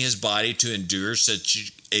training his body to endure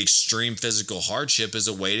such extreme physical hardship is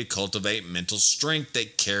a way to cultivate mental strength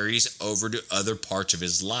that carries over to other parts of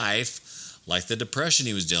his life, like the depression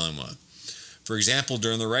he was dealing with. For example,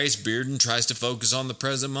 during the race, Bearden tries to focus on the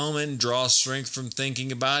present moment and draw strength from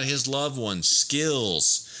thinking about his loved ones,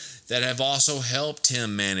 skills that have also helped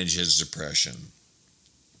him manage his depression.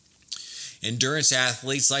 Endurance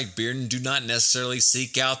athletes like Bearden do not necessarily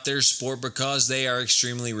seek out their sport because they are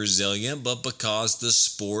extremely resilient, but because the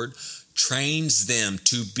sport trains them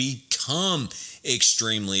to become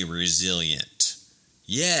extremely resilient.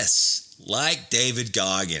 Yes, like David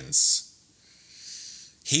Goggins.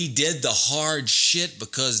 He did the hard shit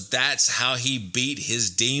because that's how he beat his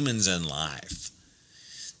demons in life.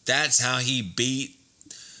 That's how he beat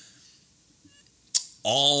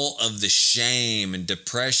all of the shame and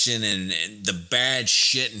depression and the bad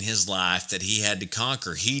shit in his life that he had to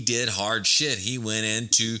conquer. He did hard shit. He went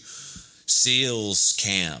into SEALs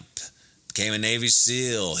camp, became a Navy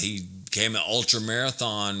SEAL. He became an ultra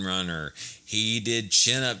marathon runner. He did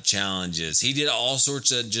chin-up challenges. He did all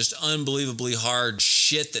sorts of just unbelievably hard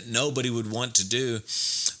shit that nobody would want to do.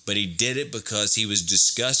 But he did it because he was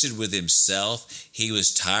disgusted with himself. He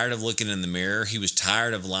was tired of looking in the mirror. He was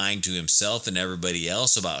tired of lying to himself and everybody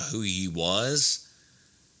else about who he was.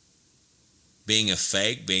 Being a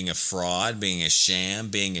fake, being a fraud, being a sham,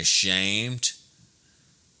 being ashamed.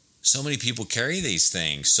 So many people carry these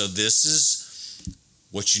things. So this is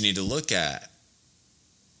what you need to look at.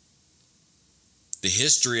 The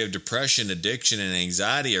history of depression, addiction, and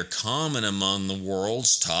anxiety are common among the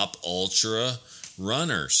world's top ultra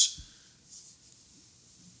runners.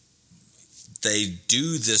 They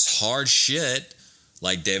do this hard shit,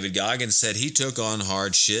 like David Goggins said, he took on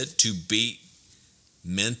hard shit to beat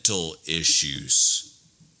mental issues.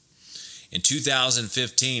 In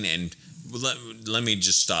 2015, and let me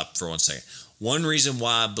just stop for 1 second. One reason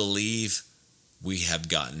why I believe we have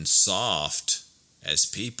gotten soft as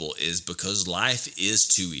people is because life is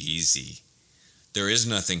too easy. There is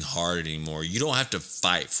nothing hard anymore. You don't have to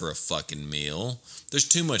fight for a fucking meal. There's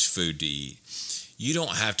too much food to eat. You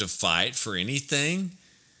don't have to fight for anything.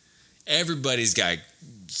 Everybody's got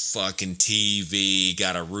fucking TV,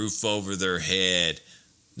 got a roof over their head.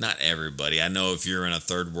 Not everybody. I know if you're in a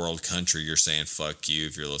third world country, you're saying fuck you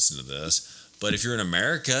if you're listening to this. But if you're in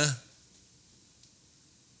America,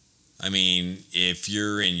 I mean, if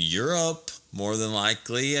you're in Europe more than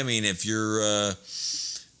likely. I mean, if you're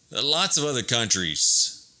lots of other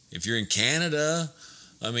countries, if you're in Canada,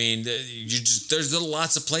 I mean, there's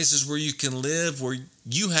lots of places where you can live where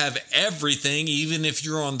you have everything, even if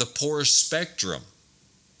you're on the poorest spectrum.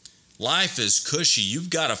 Life is cushy. You've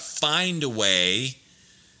got to find a way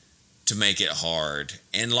to make it hard.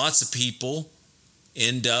 And lots of people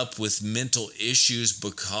end up with mental issues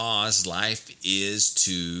because life is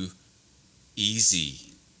too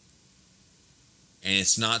easy. And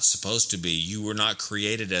it's not supposed to be. You were not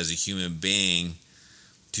created as a human being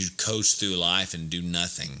to coast through life and do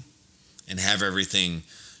nothing and have everything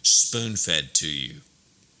spoon-fed to you.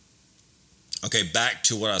 Okay, back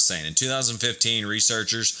to what I was saying. In 2015,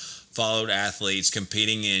 researchers followed athletes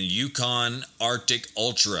competing in Yukon Arctic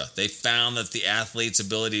Ultra. They found that the athlete's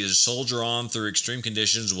ability to soldier on through extreme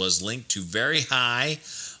conditions was linked to very high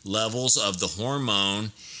levels of the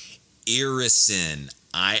hormone irisin.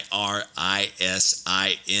 I-R-I-S-I-N.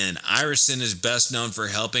 Irisin is best known for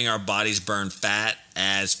helping our bodies burn fat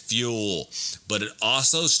as fuel, but it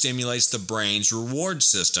also stimulates the brain's reward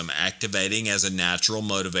system, activating as a natural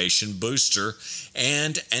motivation booster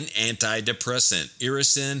and an antidepressant.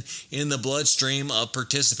 Irisin in the bloodstream of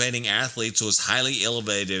participating athletes was highly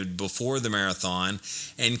elevated before the marathon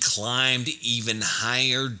and climbed even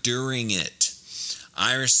higher during it.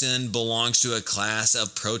 Irisin belongs to a class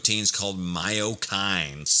of proteins called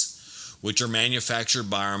myokines, which are manufactured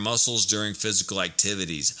by our muscles during physical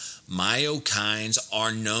activities. Myokines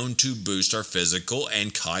are known to boost our physical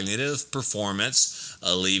and cognitive performance,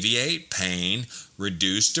 alleviate pain,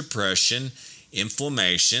 reduce depression,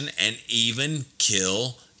 inflammation, and even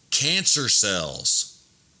kill cancer cells.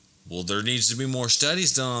 Well, there needs to be more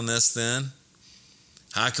studies done on this then.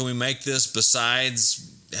 How can we make this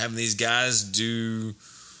besides having these guys do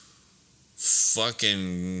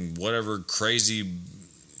fucking whatever crazy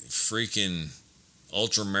freaking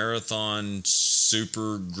ultra marathon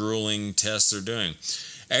super grueling tests they're doing?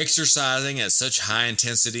 Exercising at such high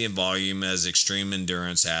intensity and volume as extreme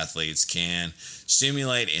endurance athletes can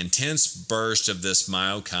stimulate intense bursts of this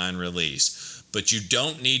myokine release, but you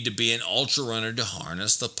don't need to be an ultra runner to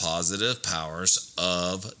harness the positive powers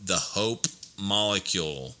of the hope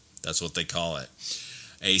molecule. That's what they call it.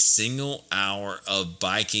 A single hour of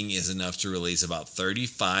biking is enough to release about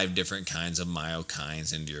 35 different kinds of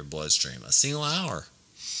myokines into your bloodstream. A single hour.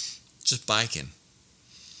 Just biking.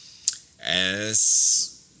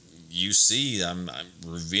 As you see, I'm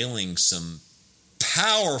revealing some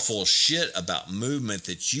powerful shit about movement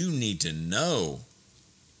that you need to know.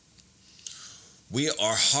 We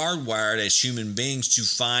are hardwired as human beings to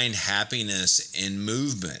find happiness in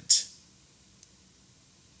movement.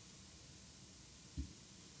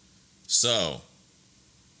 So,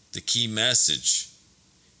 the key message.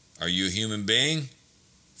 Are you a human being?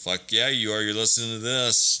 Fuck yeah, you are. You're listening to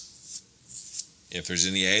this. If there's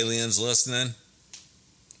any aliens listening,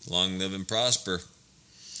 long live and prosper.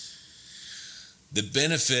 The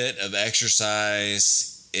benefit of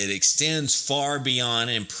exercise, it extends far beyond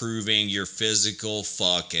improving your physical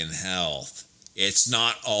fucking health. It's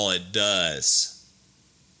not all it does.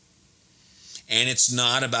 And it's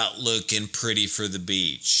not about looking pretty for the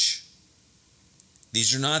beach.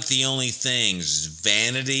 These are not the only things.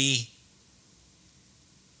 Vanity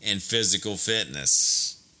and physical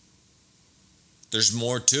fitness. There's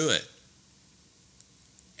more to it.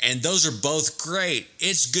 And those are both great.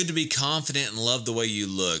 It's good to be confident and love the way you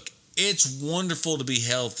look. It's wonderful to be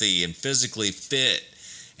healthy and physically fit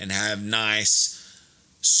and have nice,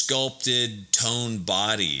 sculpted, toned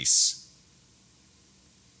bodies.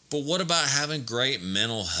 But what about having great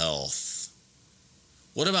mental health?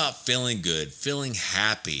 What about feeling good, feeling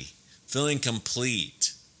happy, feeling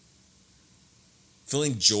complete,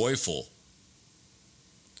 feeling joyful,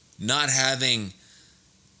 not having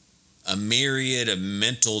a myriad of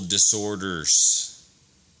mental disorders?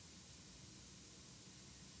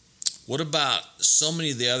 What about so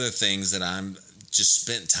many of the other things that I'm just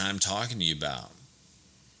spent time talking to you about?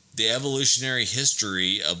 The evolutionary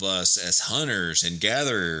history of us as hunters and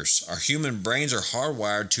gatherers. Our human brains are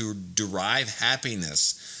hardwired to derive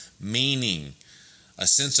happiness, meaning, a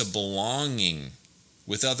sense of belonging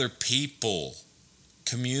with other people,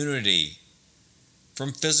 community,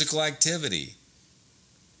 from physical activity,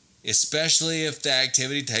 especially if the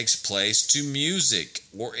activity takes place to music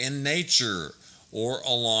or in nature or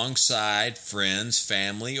alongside friends,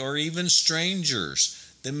 family, or even strangers.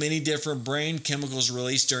 The many different brain chemicals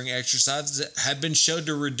released during exercise have been shown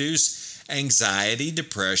to reduce anxiety,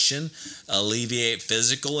 depression, alleviate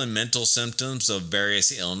physical and mental symptoms of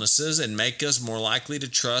various illnesses, and make us more likely to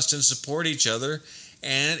trust and support each other,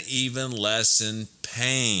 and even lessen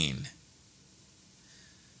pain.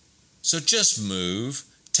 So just move.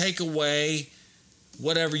 Take away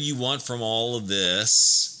whatever you want from all of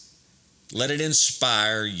this. Let it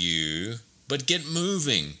inspire you, but get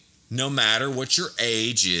moving. No matter what your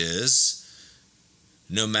age is,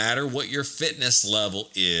 no matter what your fitness level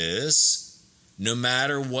is, no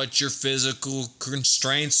matter what your physical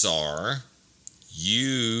constraints are,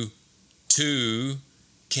 you too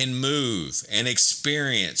can move and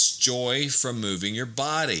experience joy from moving your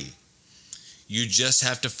body. You just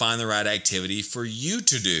have to find the right activity for you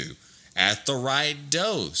to do at the right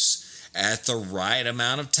dose, at the right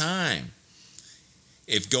amount of time.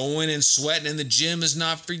 If going and sweating in the gym is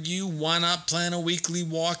not for you, why not plan a weekly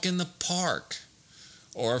walk in the park?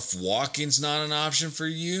 Or if walking's not an option for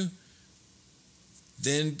you,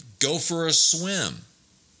 then go for a swim.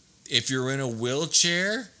 If you're in a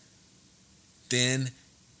wheelchair, then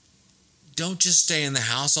don't just stay in the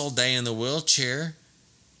house all day in the wheelchair.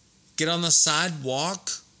 Get on the sidewalk.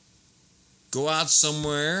 Go out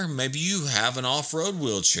somewhere. Maybe you have an off-road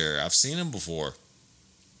wheelchair. I've seen them before.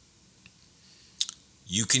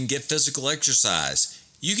 You can get physical exercise.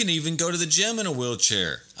 You can even go to the gym in a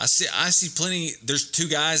wheelchair. I see plenty. There's 2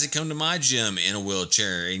 guys that come to my gym in a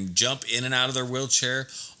wheelchair and jump in and out of their wheelchair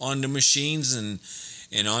onto machines and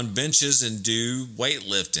on benches and do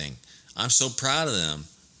weightlifting. I'm so proud of them.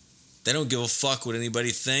 They don't give a fuck what anybody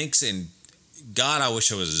thinks, and God, I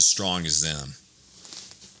wish I was as strong as them.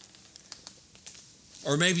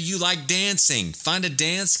 Or maybe you like dancing. Find a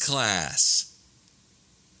dance class.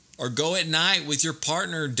 Or go at night with your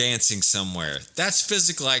partner dancing somewhere. That's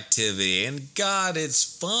physical activity, and God, it's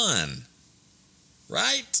fun.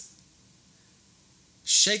 Right?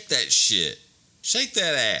 Shake that shit. Shake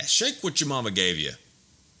that ass. Shake what your mama gave you.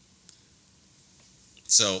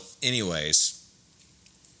 So, anyways,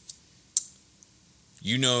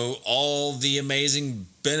 you know all the amazing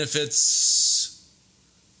benefits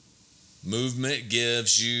movement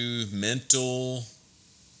gives you: mental,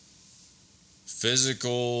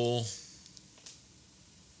 physical,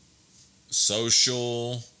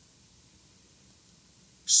 social.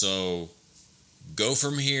 So go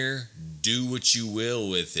from here, do what you will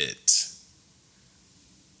with it,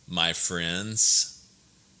 my friends,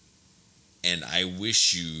 and I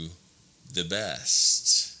wish you the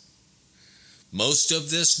best. Most of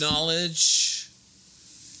this knowledge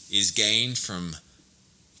is gained from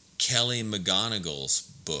Kelly McGonigal's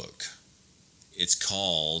book. It's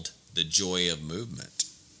called The Joy of Movement.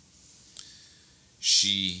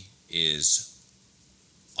 She is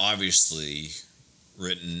obviously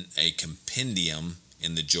written a compendium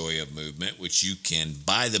in The Joy of Movement, which you can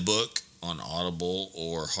buy the book on Audible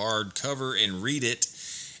or hardcover and read it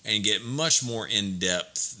and get much more in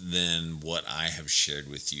depth than what I have shared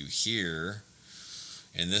with you here.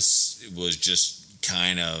 And this was just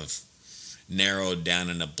kind of narrowed down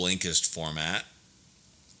in a Blinkist format.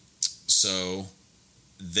 So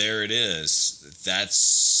there it is.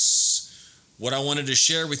 That's what I wanted to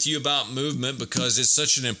share with you about movement, because it's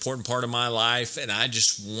such an important part of my life, and I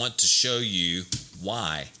just want to show you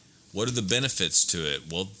why. What are the benefits to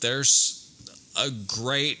it? Well, there's a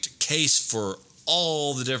great case for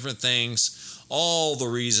all the different things, all the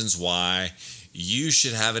reasons why you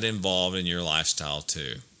should have it involved in your lifestyle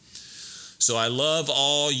too. So I love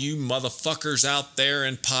all you motherfuckers out there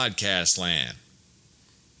in podcast land.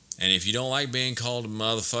 And if you don't like being called a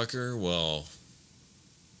motherfucker, well,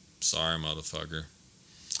 sorry, motherfucker.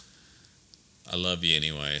 I love you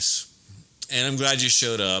anyways. And I'm glad you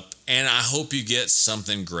showed up. And I hope you get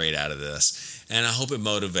something great out of this. And I hope it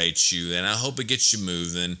motivates you. And I hope it gets you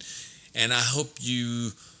moving. And I hope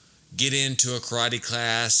you get into a karate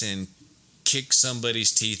class and kick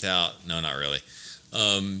somebody's teeth out. No, not really.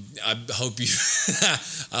 I hope you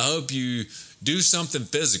I hope you do something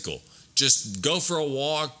physical. Just go for a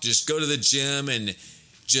walk, just go to the gym, and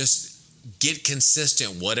just get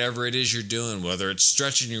consistent, whatever it is you're doing, whether it's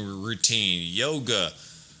stretching your routine, yoga,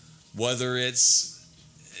 whether it's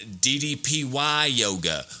DDPY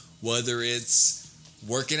yoga, whether it's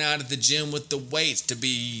working out at the gym with the weights to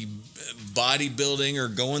be bodybuilding, or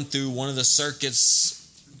going through one of the circuits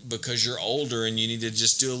because you're older and you need to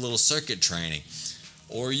just do a little circuit training.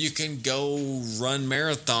 Or you can go run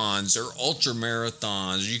marathons or ultra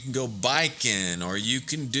marathons. Or you can go biking, or you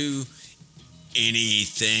can do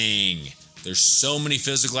anything. There's so many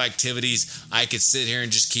physical activities. I could sit here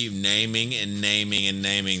and just keep naming and naming and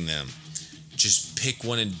naming them. Just pick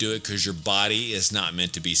one and do it, because your body is not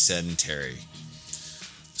meant to be sedentary.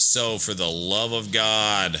 So for the love of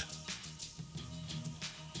God,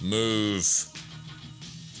 move.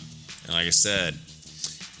 And like I said,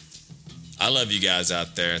 I love you guys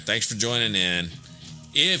out there. Thanks for joining in.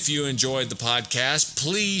 If you enjoyed the podcast,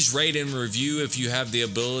 please rate and review if you have the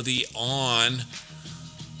ability on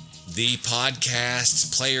the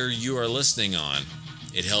podcast player you are listening on.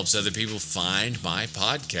 It helps other people find my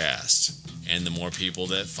podcast. And the more people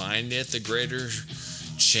that find it, the greater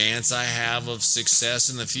chance I have of success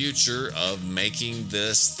in the future of making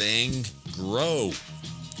this thing grow,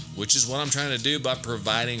 which is what I'm trying to do by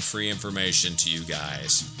providing free information to you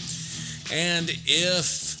guys. And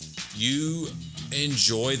if you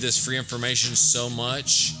enjoy this free information so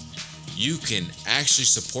much, you can actually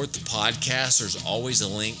support the podcast. There's always a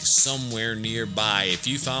link somewhere nearby. If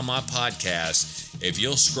you found my podcast, if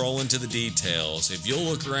you'll scroll into the details, if you'll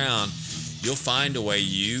look around, you'll find a way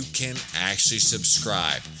you can actually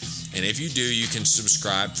subscribe. And if you do, you can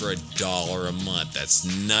subscribe for $1 a month. That's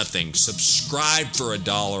nothing. Subscribe for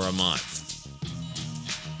 $1 a month.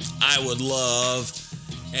 I would love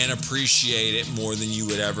and appreciate it more than you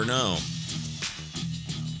would ever know.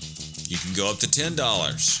 You can go up to $10.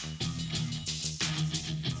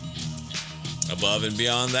 Above and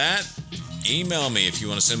beyond that, email me if you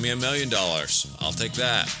want to send me $1 million. I'll take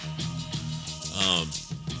that.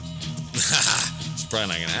 It's probably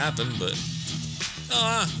not going to happen, but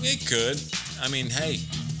it could. I mean, hey,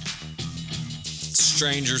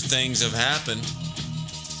 stranger things have happened.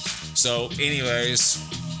 So, anyways,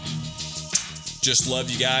 just love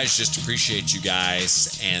you guys, just appreciate you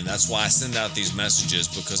guys, and that's why I send out these messages,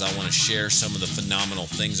 because I want to share some of the phenomenal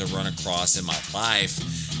things I run across in my life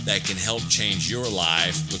that can help change your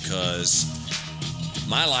life, because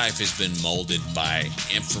my life has been molded by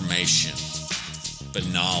information, but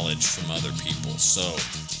knowledge from other people. So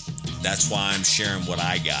that's why I'm sharing what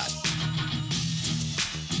I got.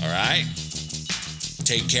 All right?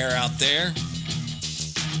 Take care out there.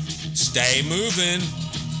 Stay moving.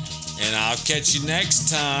 And I'll catch you next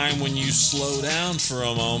time when you slow down for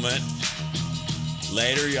a moment.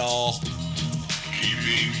 Later, y'all.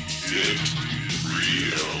 Keeping it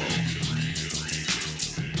real.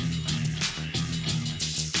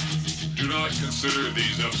 Do not consider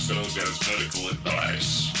these episodes as medical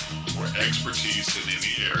advice or expertise in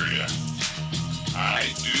any area.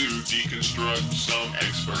 I do deconstruct some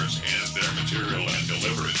experts and their material and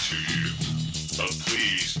deliver it to you. But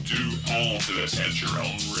please do all this at your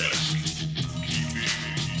own risk. Keeping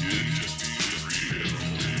it real.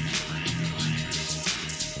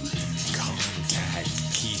 Contact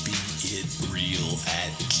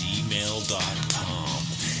keepingitreal@gmail.com.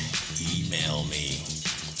 Email me.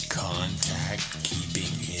 Contact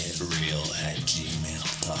keepingitreal@gmail.com.